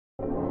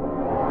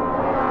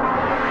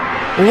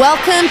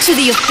Welcome to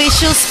the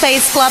official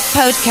Space Club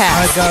podcast.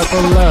 I got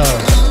the love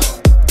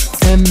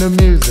and the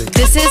music.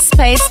 This is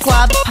Space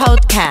Club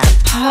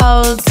podcast.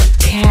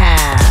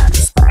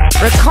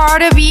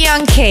 Ricardo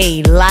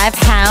Bianchi, live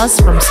house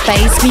from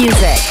Space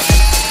Music.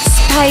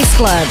 Space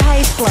Club.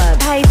 Space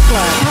Club. Space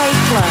Club. Space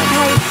Club.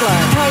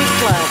 Space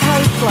Club.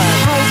 Space Club.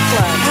 Space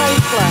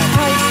Club.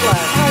 Space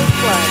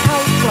Club.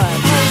 Space Club. Space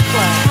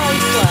Club. Space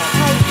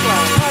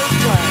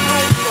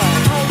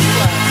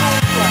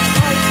Club. Space Club.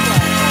 Space Club. Space Club. Space Club. Space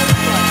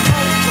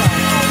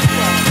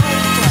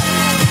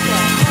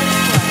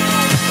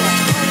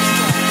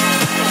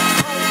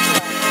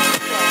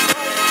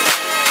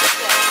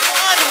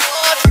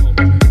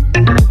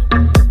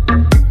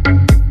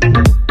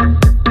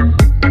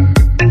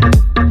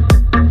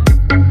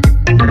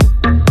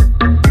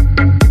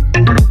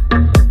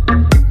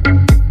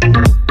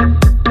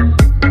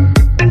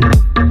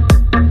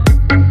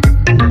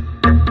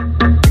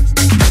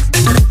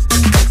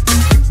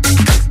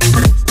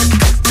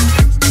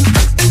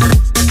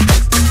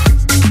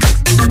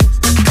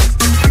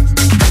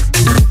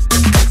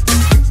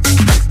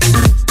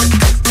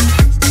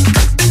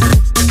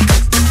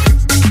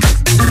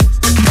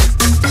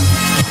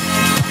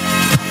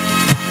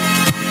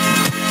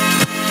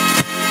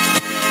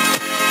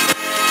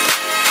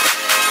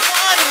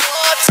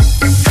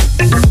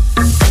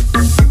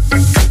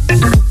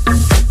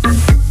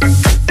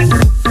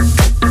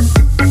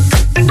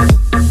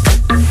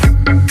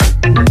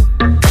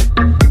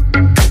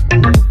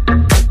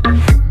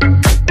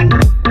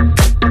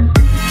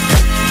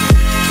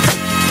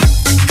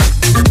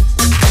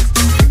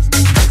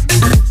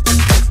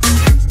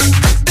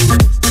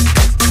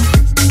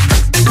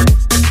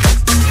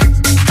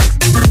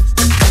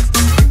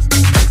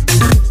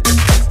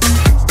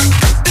Space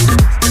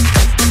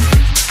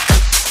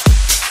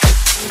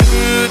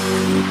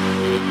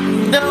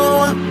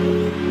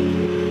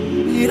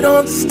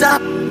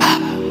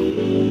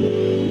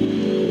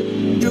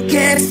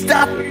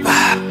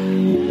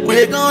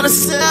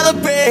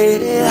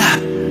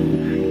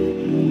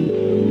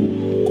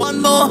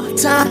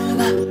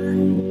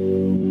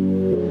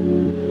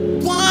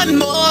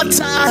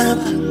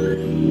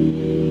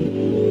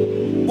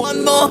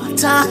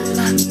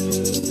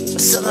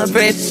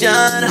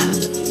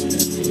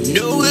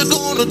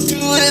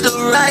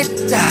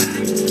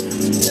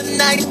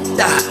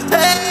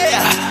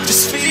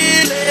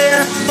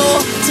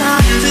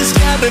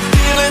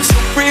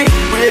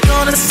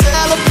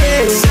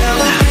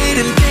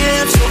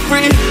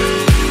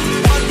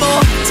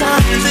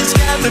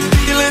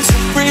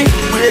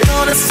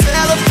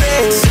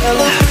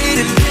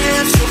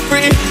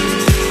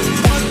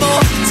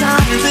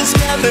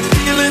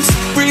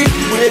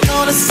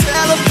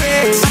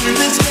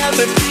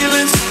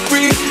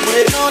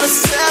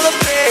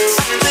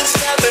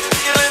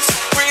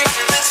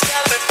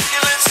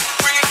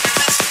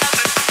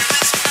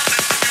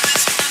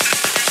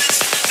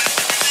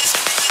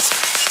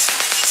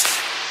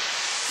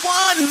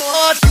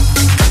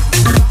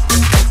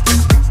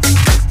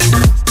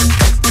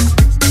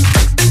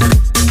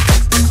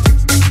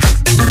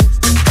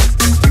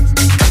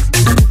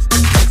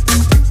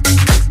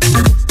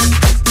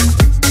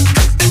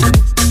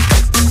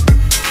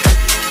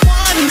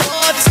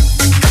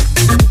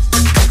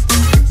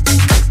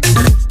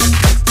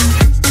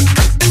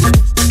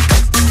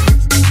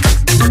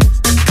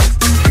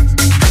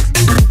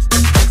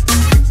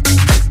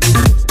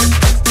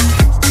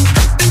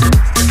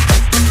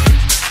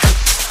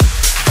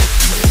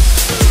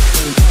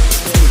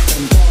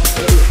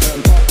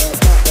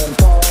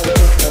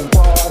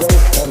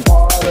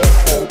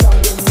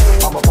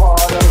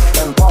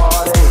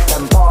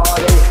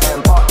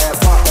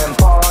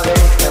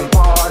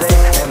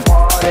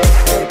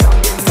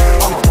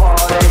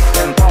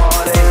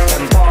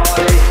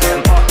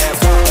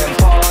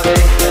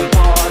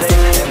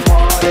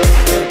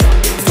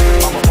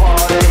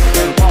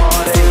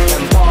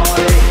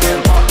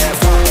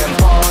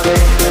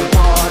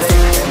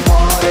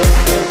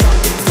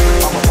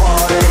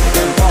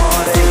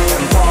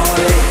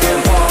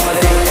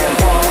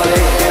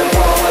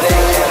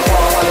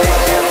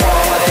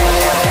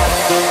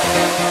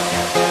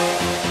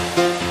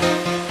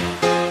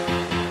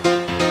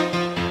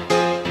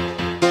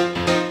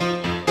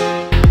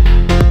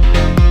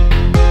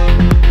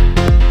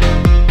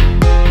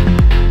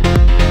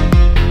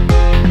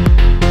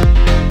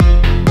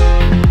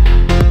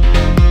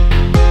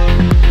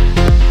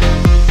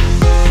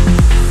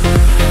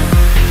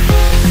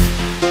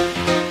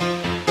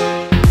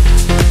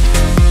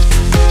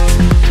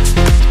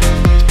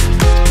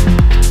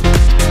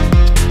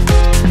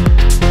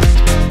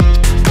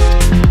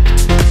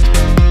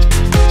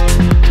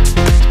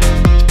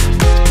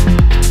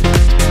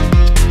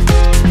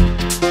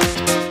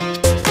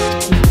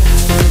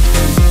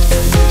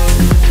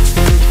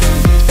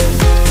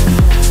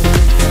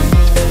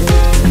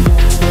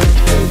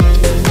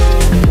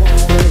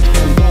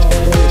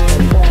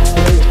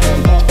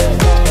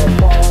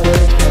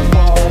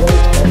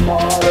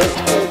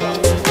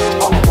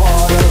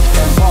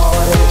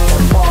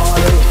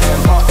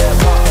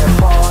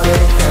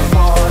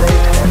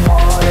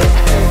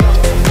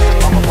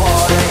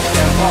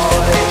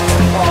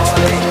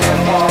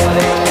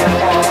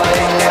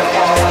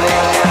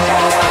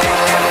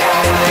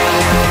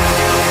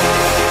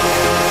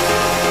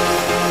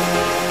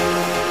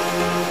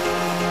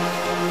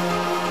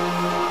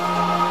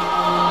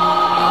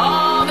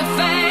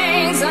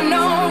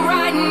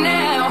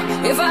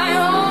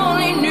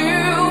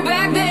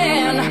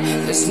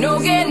no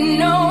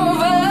getting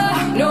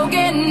over, no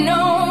getting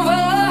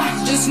over,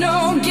 just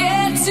no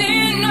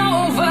getting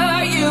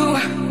over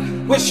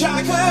you. Wish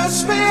I could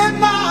spin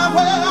my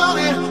world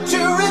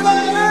into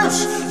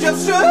reverse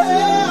just to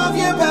have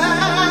you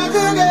back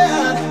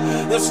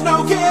again. There's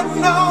no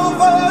getting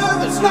over,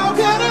 there's no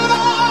getting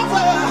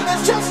over,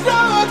 there's just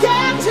no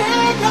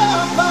getting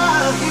over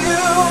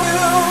you.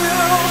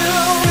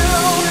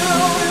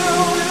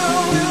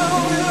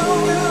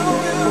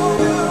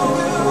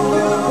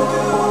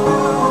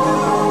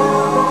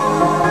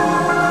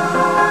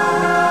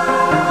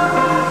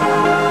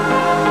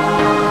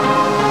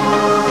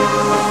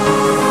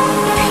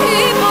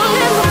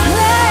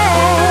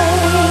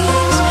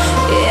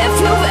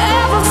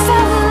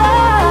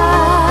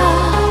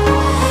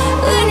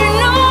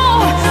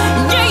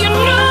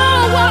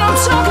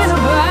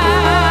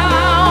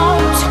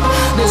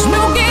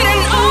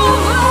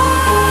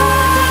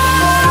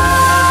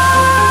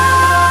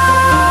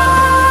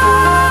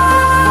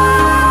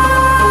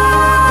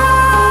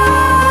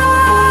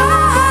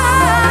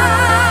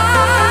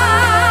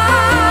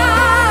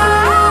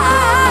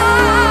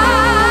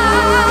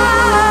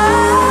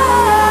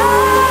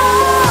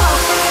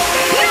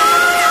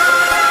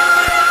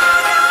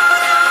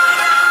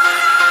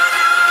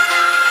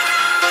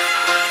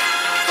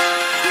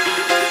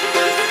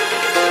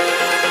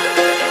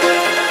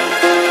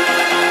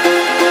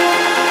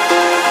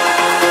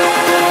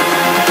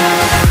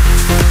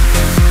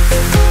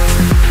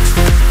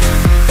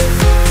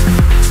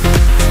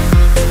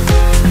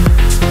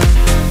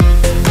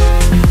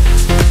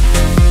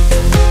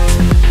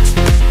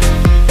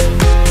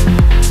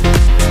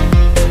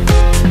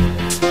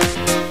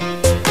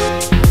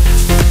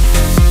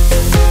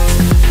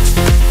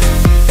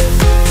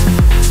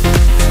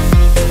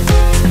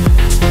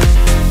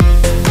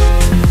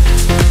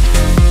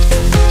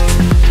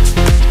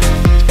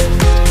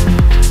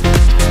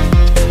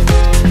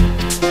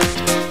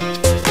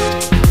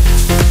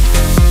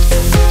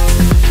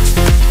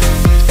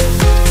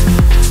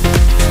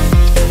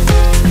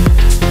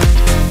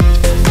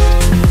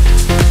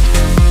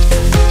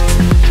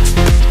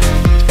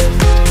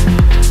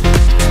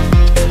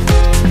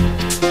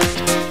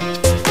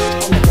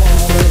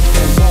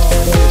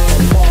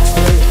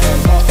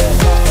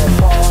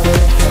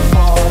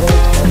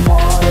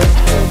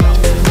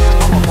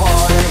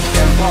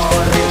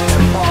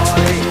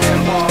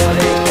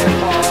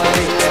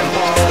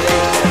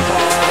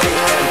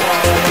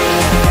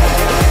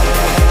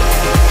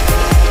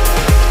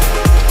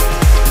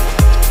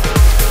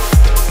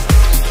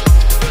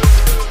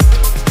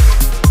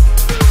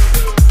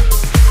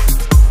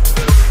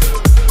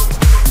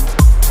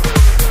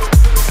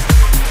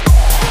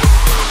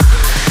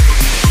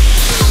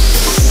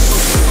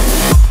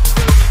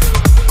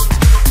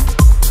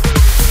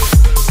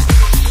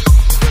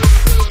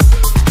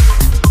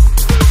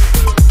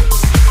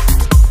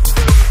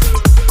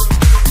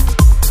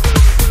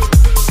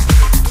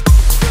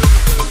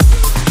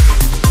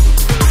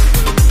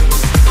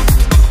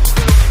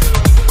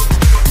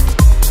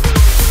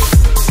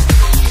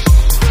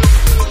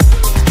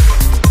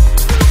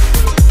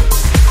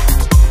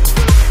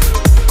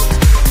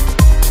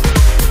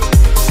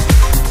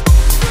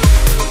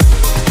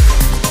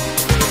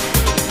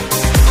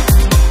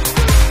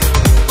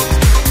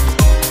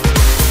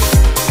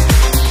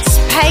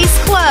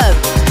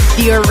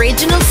 The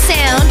original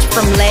sound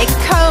from Lake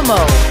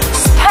Como.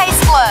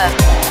 Space Club.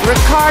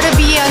 Ricardo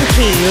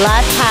Bianchi,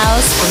 live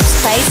house from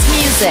Space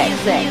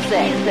Music.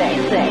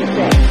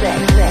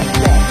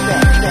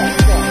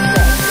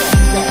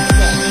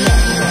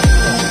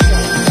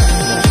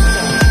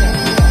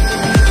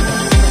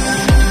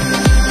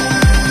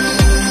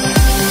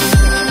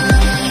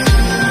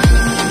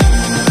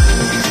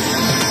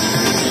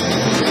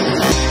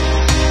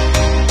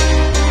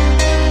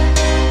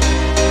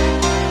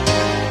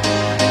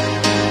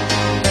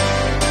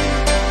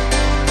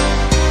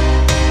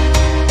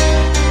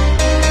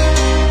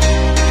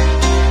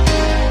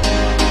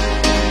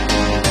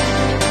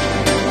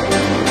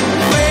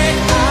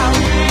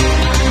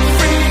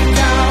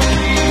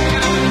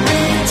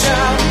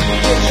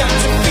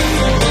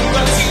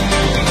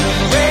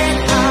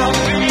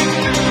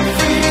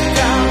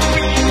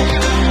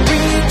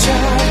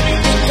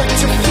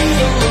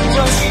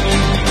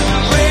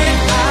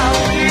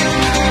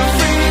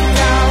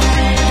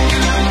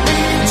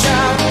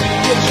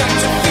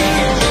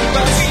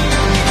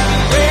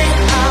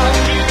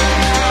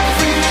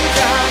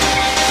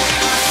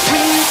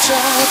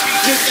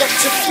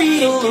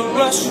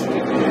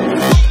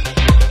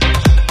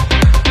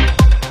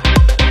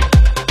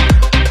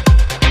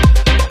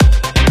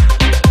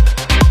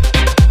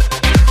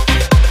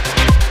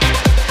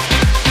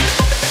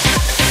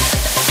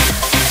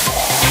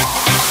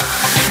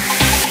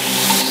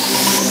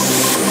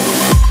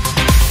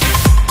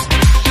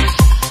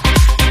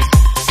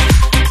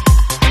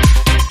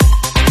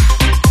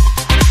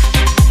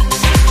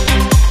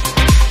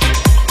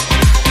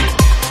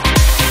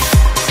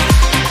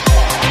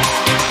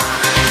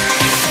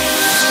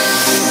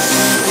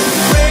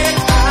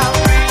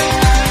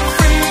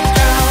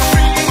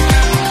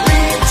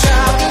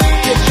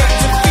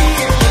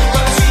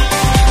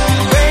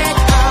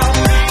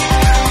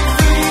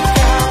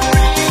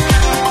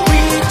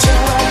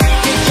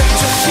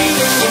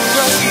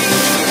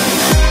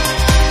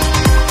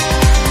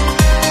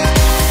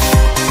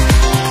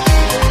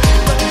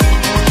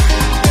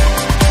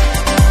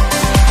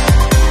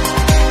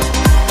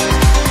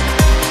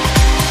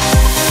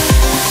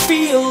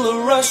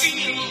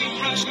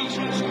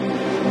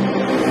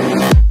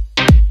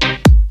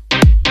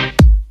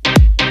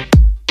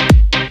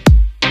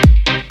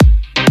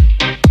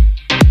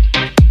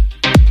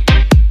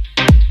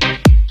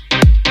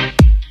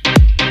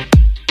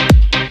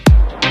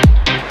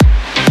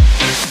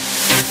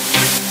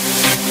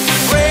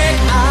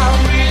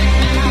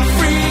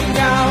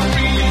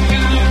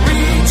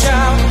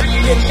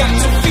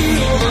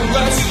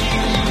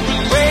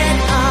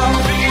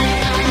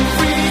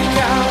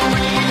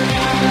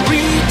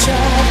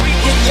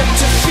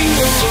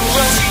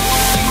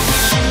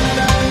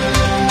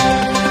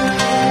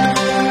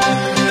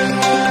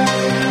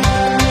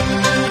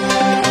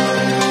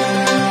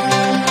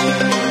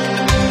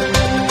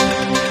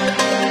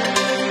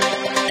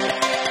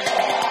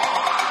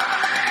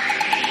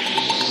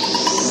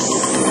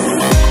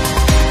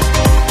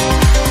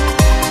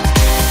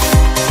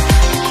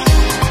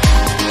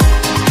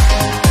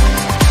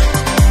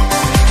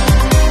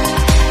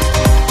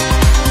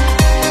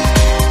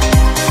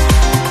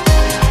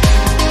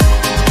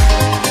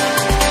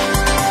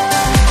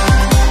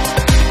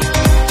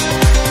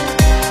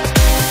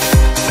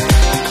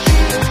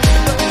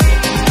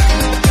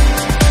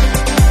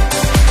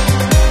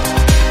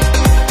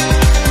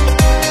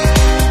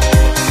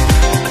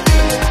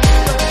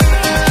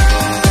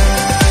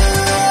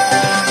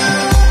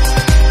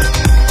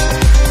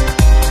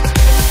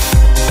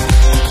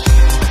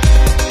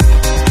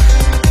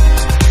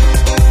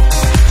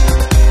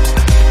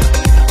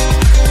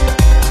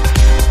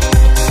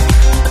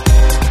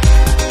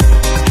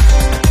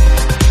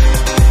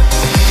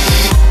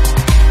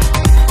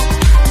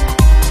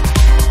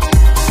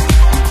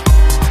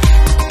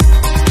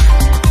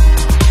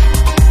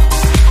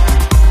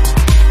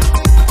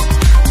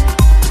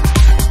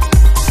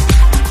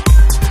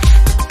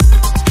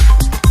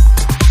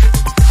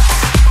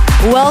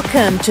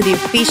 Welcome to the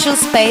official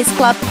Space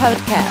Club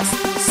podcast.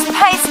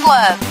 Space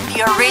Club,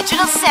 the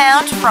original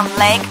sound from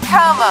Lake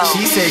Como.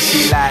 She says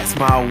she likes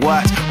my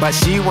watch, but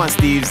she wants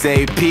Steve's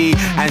AP,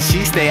 and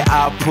she stay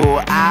up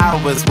all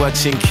hours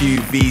watching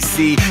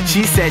QVC.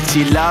 She said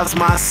she loves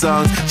my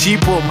songs, she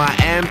bought my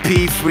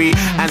MP3,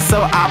 and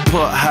so I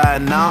put her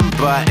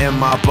number in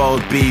my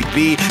bold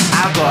BB.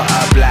 I got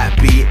a black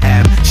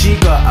BM, she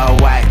got a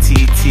white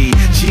TT.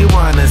 She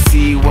wanna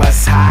see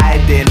what's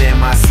hiding in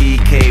my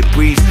CK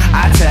briefs.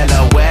 I tell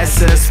her wear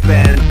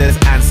suspenders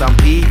and some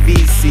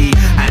PVC,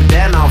 and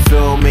then I'll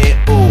film it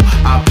all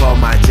up on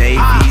my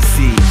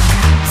JVC.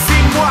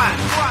 Scene one,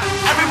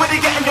 everybody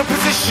get in your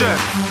position.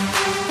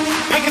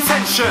 Pay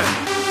attention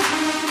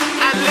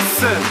and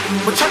listen.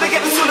 We're trying to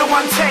get this all in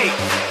one take,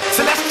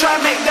 so let's try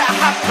and make that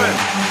happen.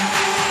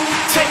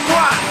 Take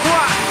one,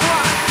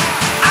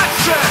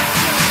 action.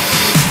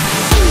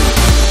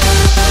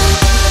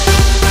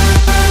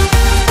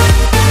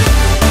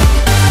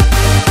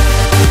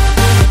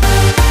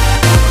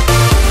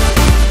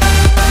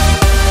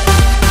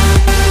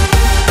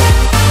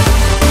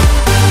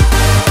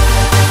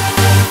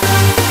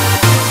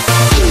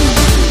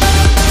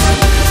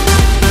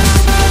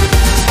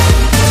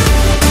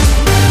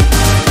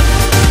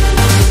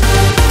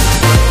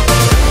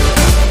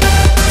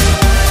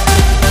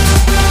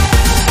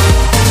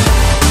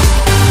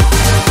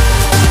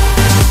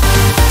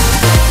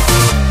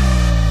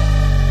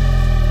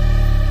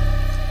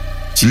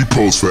 She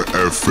posed for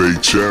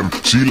FHM,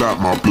 she like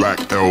my black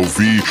LV.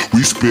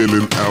 We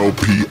spilling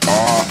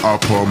LPR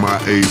up on my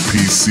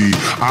APC.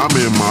 I'm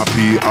in my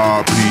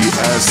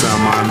PRPS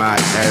and my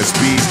Nike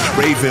SBs,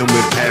 raving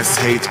with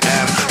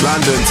SHM,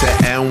 London to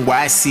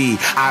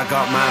NYC. I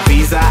got my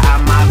visa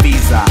and my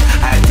visa,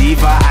 a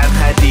diva and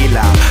her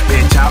dealer.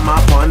 Bitch, I'm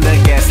up on the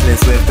guest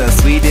list with the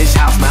Swedish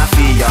house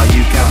mafia.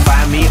 You can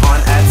find me on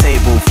a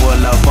table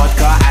full of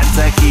vodka and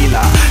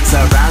tequila,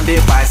 surrounded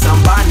by some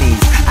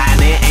bunnies,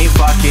 and it ain't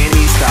fucking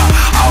Easter.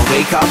 I'll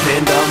wake up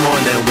in the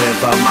morning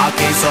with a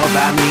marquise of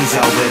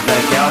amnesia, with a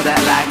girl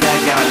that like a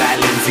girl like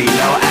Lindsay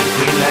Lohan and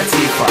Queen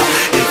Latifah.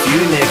 If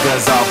you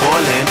niggas are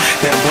ballin',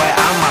 then boy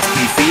I must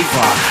be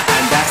FIFA,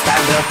 and that's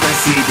standard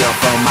procedure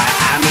from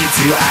Miami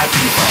to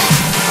Ibiza.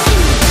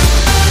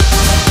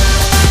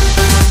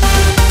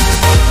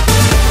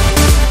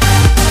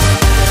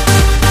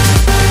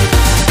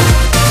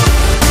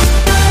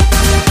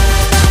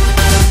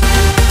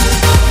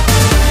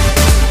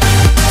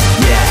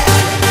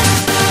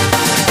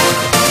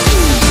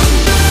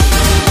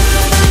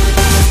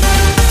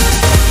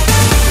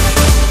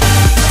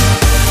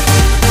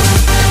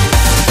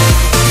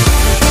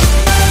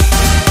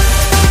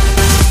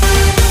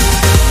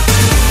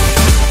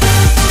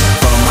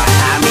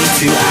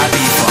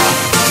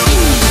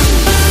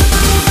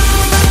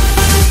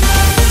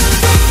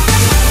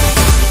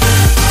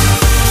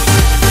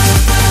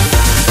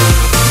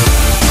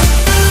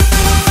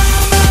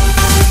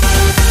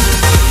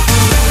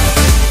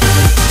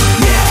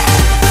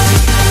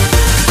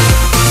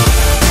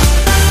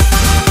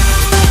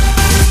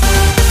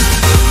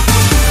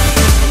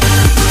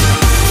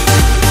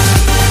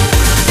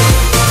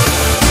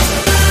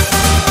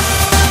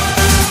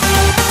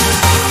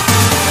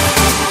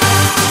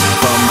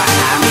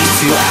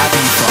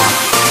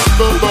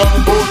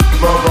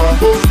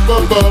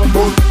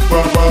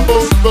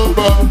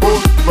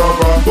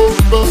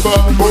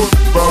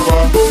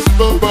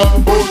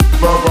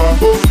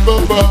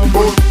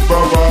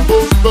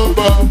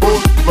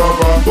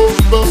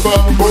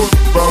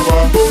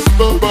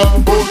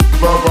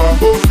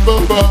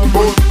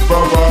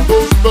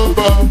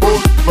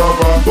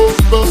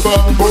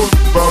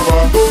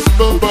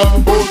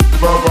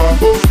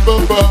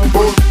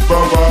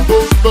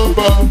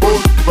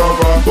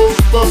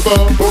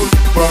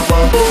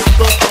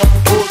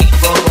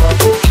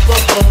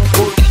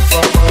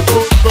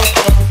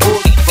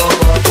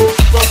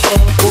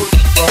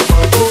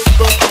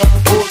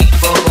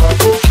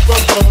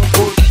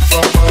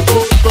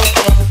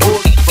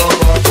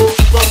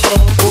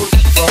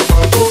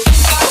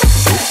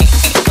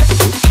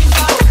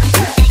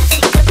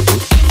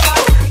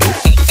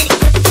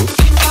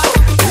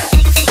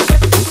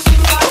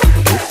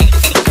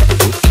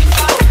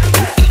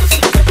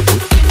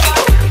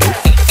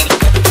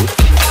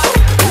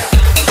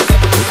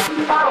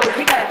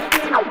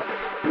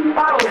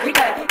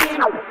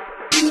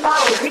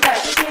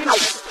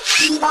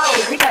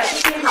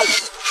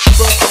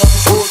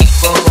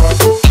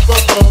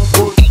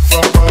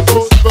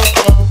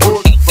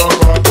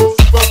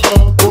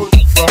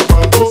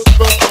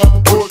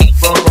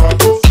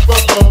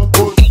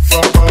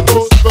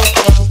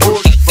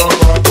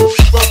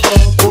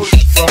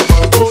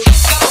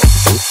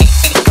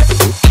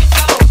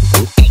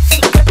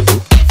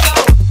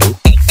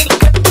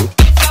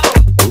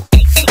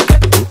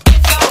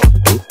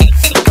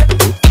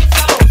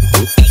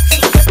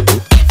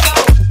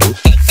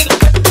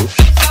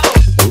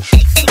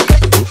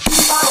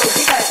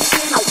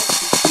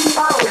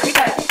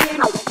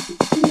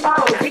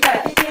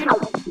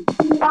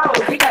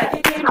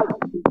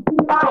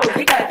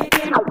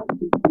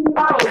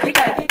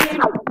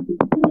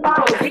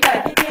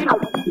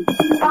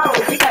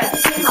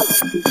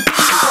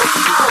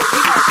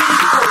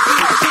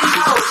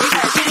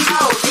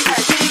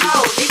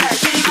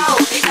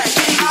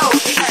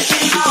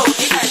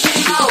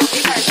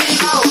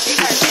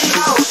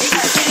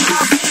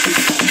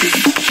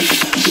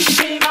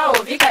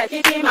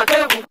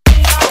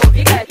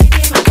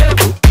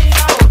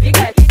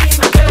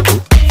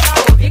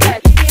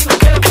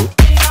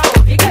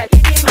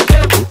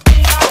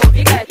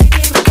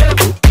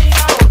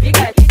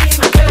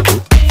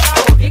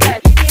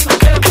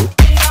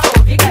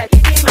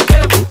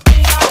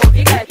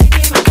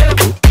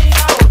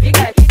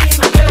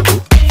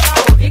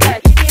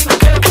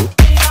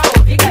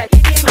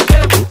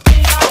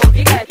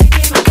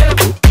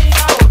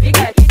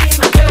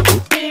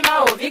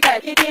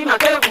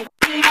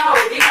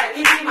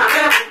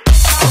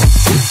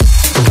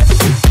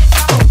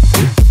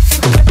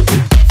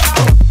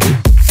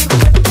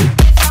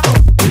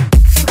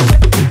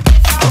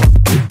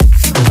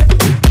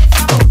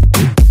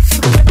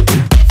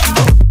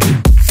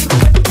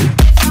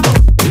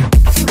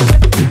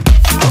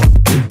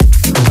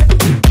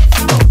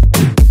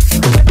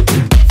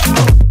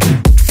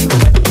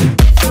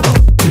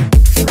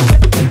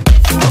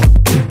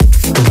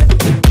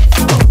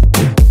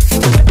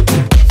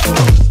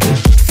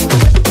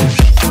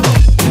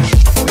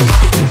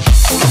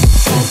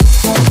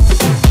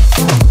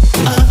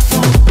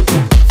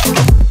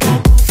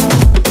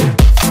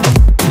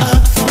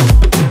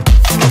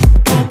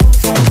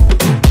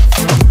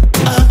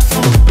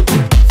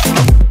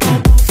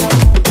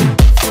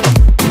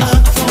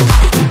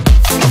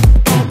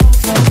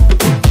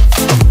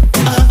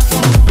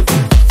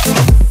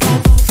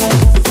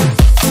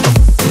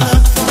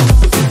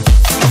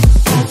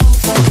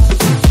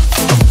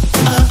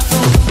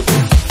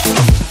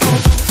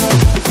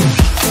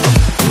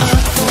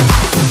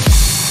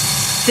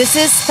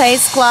 This is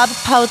Space Club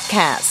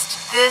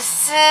Podcast.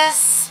 This is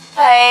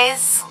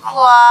Space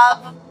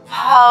Club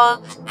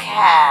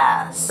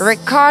Podcast.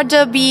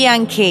 Riccardo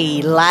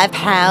Bianchi, live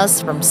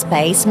house from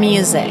Space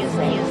Music.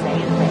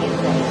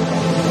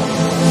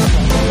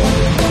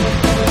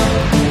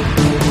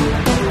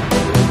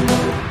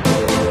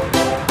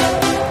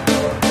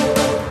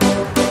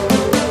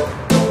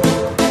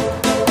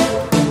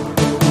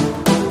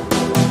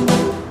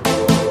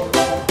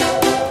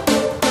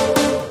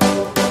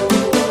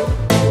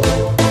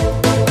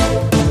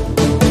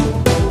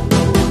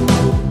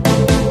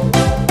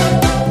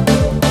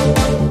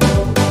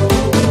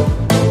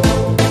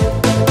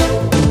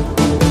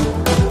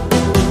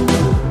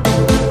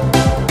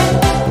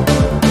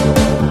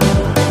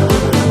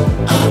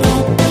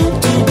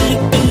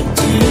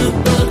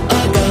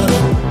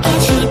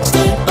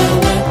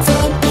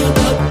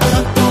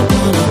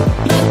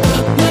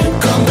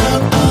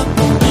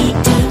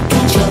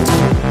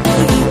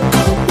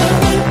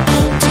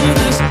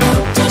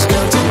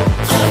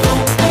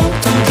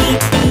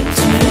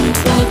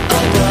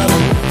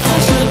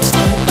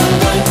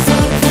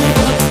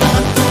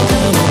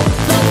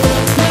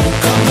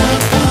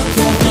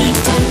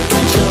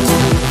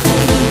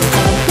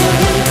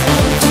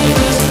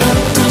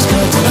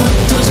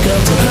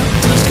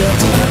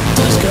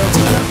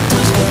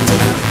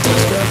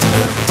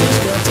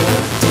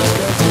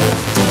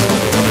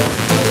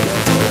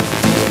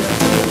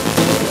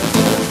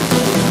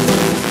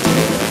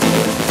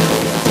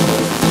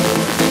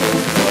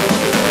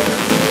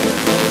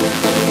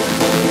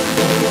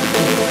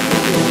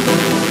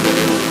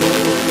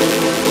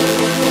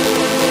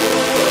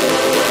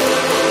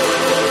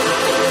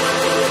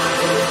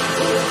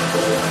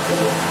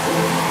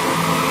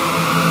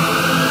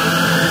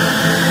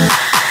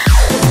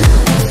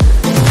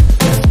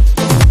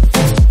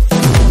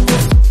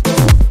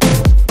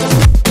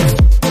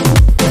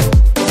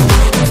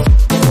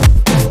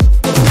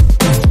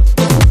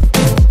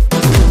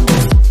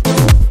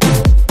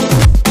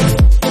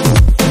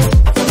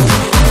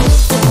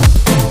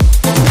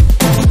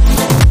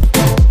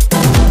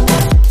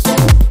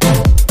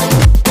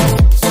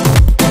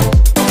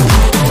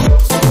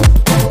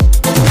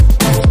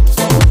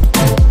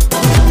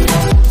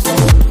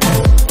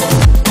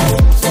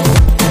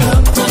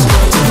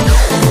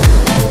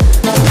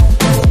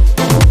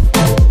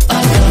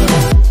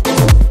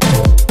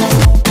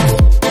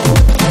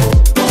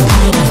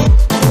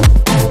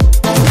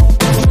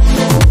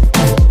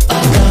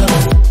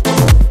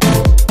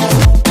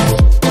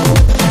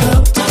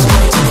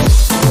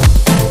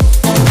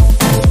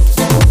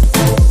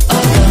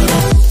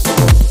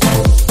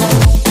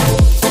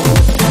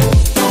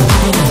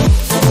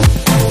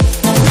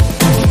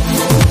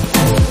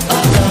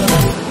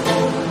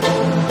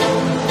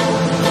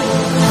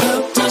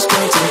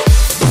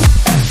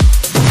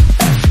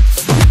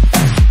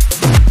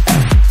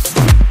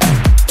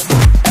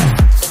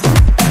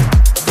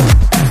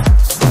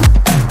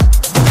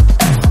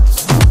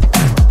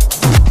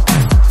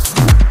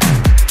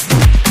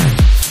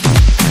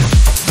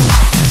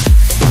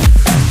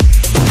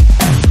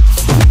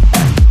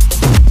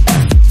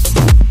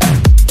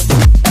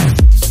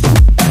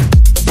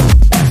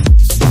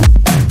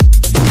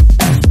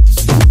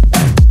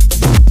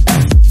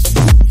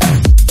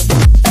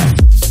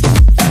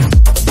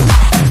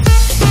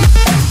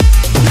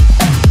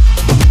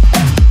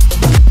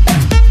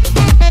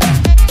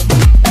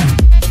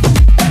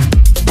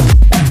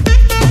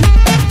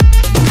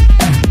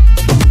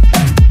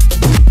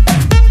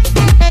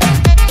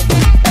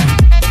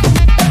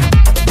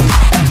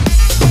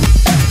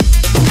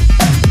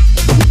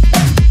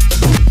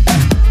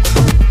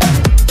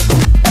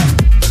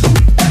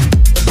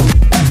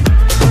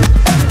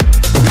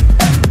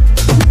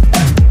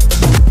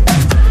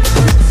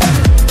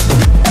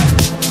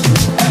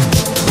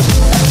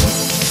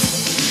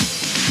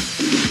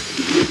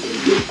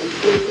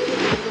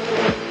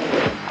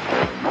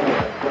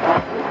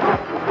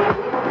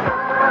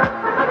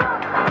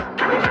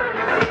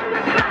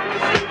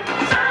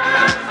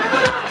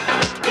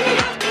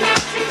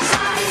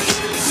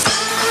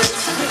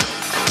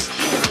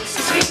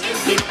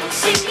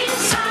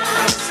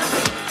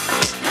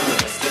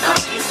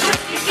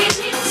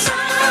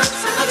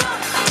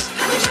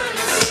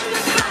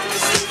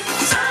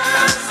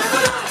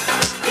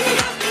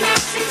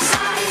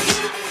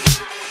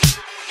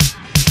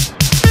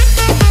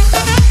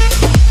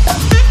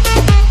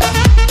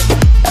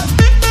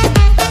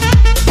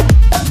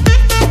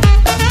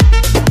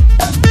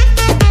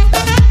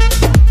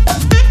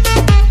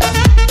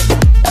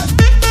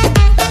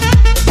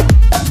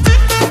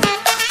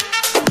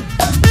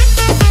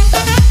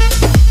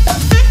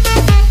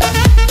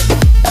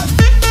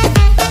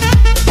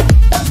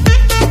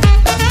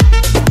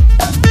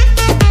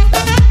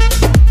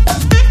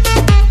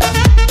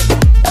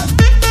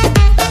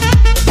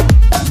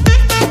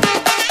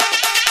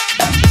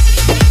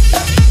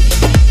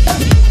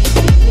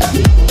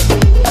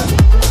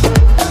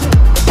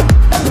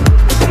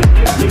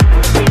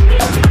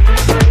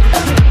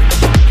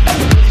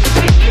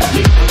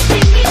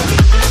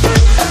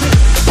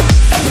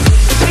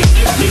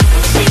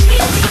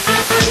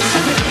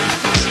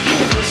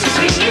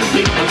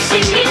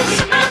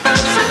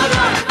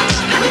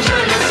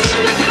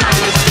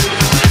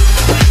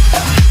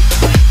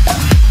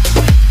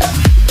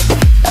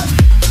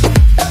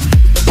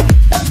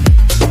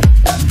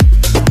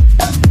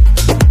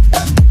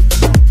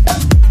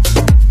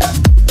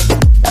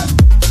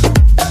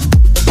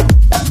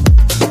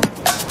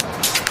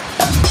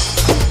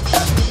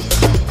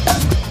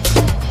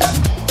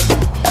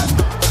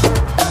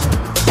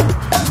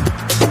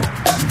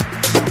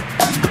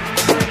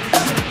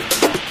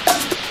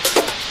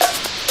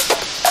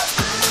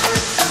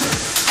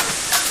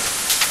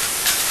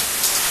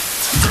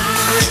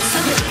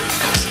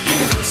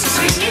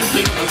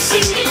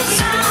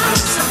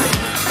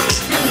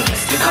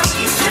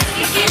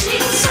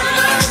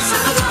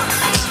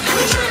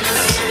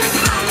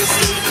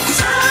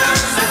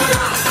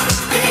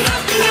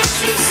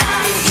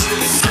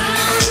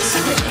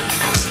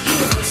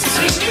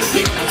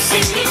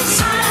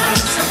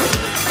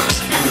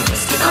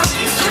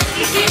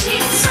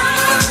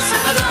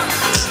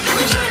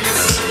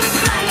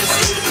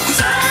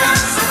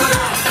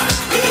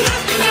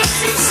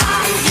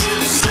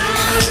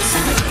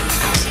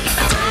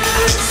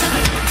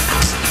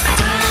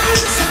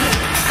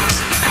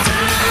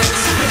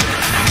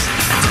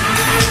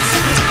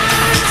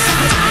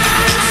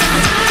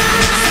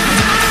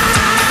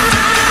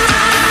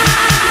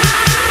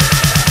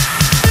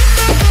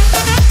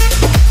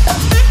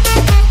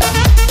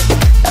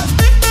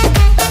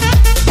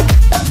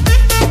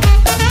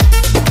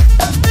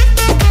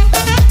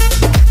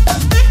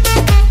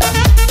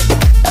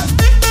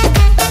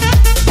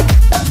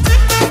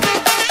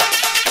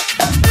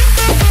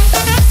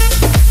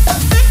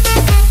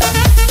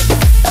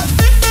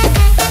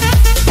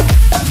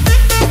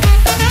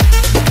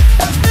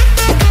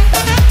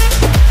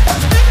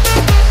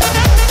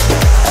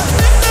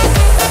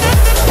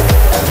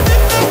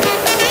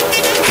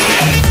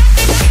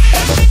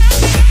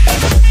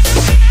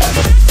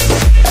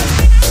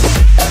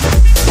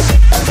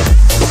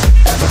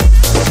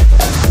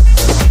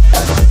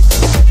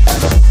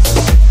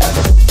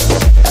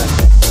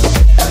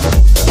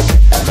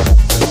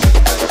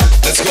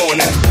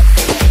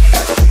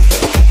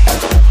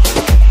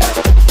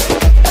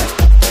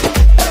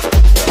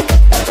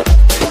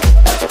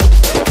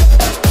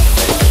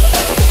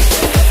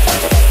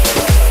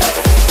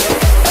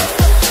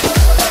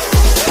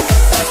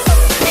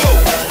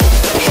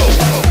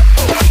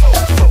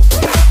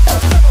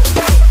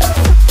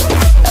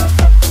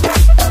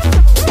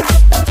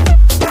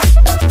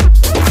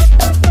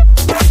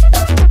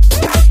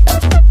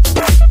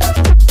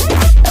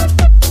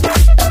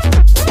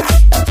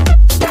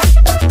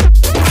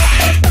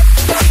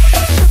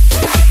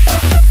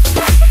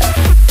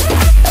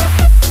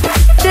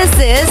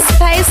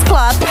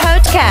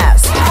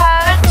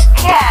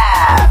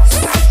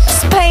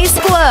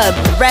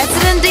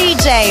 Resident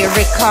DJ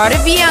Ricardo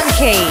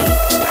Bianchi.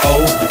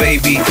 Oh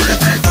baby.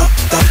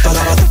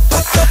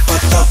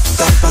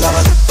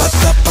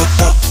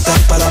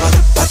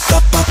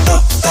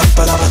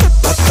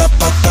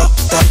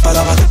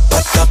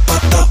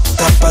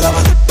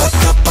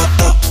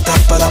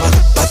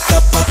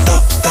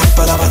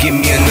 Give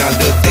me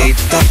another date.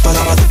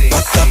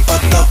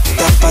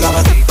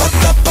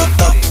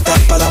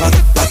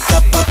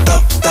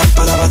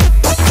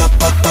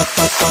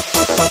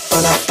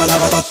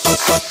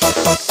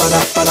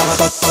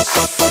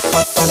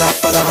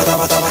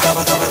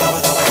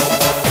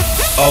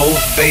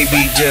 Oh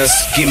baby,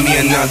 just give me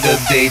another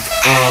date.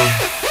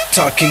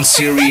 Talking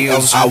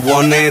serious, I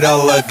want it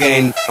all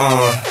again.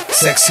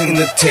 Sex in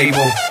the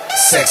table,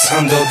 sex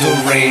under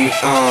the rain.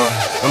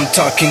 I'm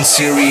talking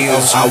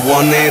serious, I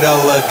want it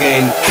all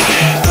again.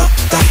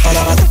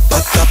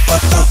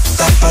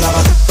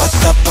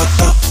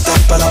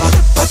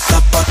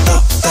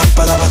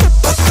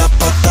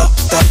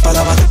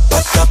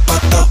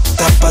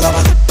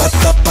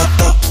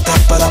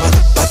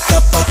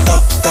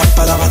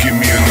 Give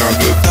me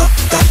another.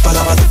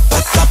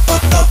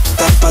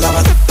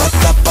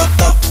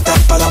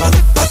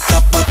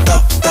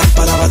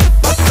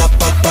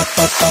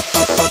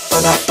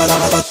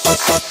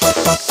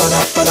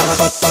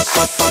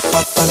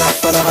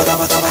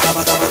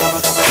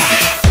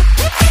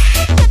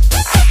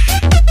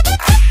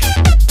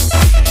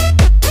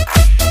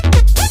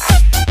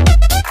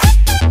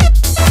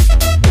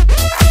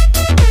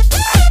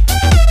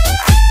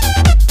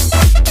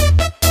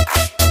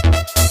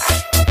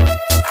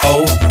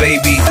 Oh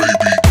baby.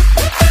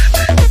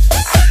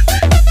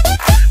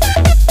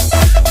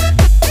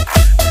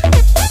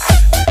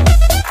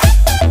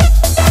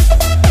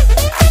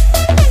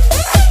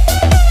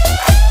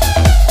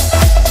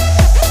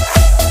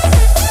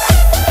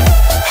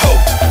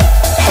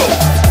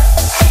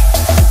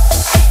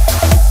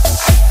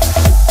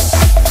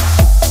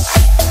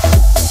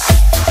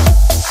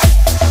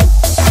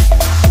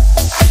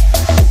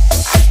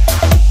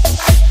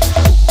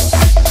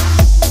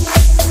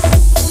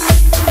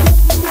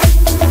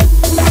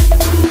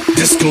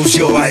 Just close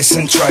your eyes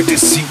and try to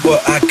see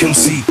what I can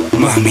see.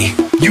 Mommy,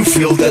 you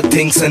feel the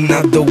things and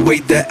not the way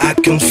that I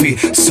can feel.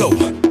 So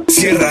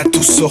Cierra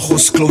tus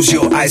ojos, close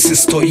your eyes,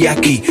 estoy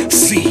aquí.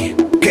 Sí,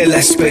 que la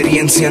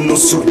experiencia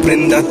nos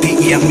sorprenda a ti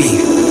y a mí.